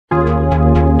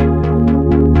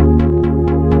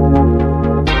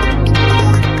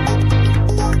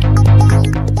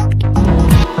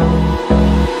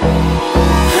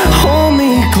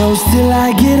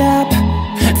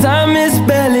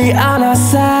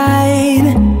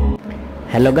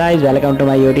Hello guys, welcome to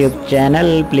my YouTube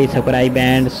channel. Please subscribe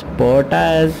and support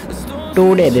us.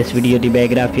 Today this video the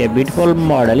biography of beautiful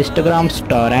model, Instagram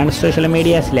star and social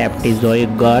media celebrity Zoe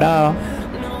Gara.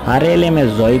 Her real name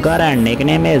is Zoe Gara and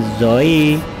nickname is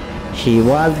Zoe. She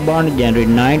was born January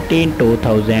 19,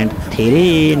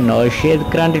 2003. Now she is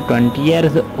currently 20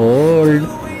 years old.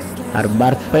 Her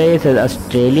birthplace is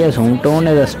Australia,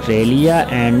 hometown is Australia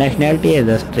and nationality is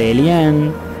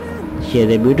Australian. She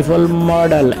is a beautiful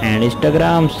model and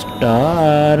Instagram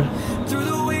star.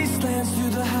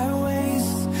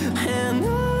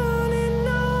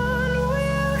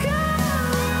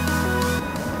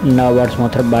 Now what's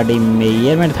her body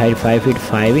measurement? Height 5 feet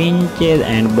 5 inches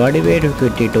and body weight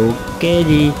 52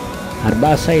 kg. Her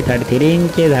bust size 33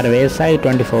 inches, her waist size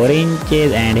 24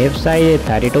 inches and hip size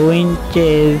 32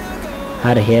 inches.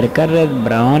 Her hair color is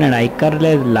brown and eye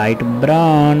color is light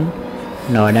brown.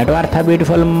 Now net worth a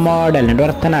beautiful model. Net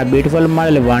worth a beautiful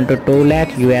model 1 to 2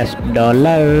 lakh US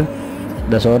dollar.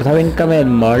 The source of income is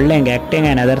modeling, acting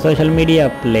and other social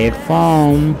media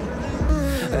platform.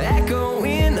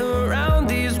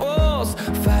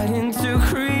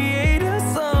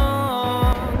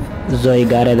 Zoe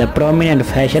Gara is a prominent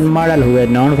fashion model who is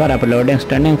known for uploading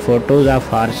stunning photos of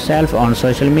herself on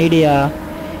social media.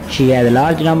 She has a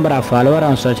large number of followers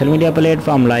on social media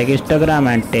platforms like Instagram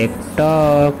and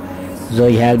TikTok.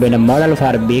 Zoe has been a model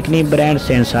for bikini brands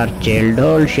since her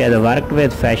childhood. She has worked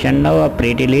with Fashion Nova,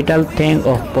 Pretty Little Thing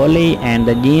of Polly and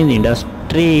the jeans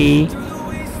industry.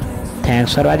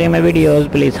 Thanks for watching my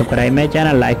videos. Please subscribe my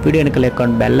channel, like video and click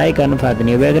on bell icon for the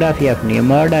new biography of new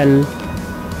model.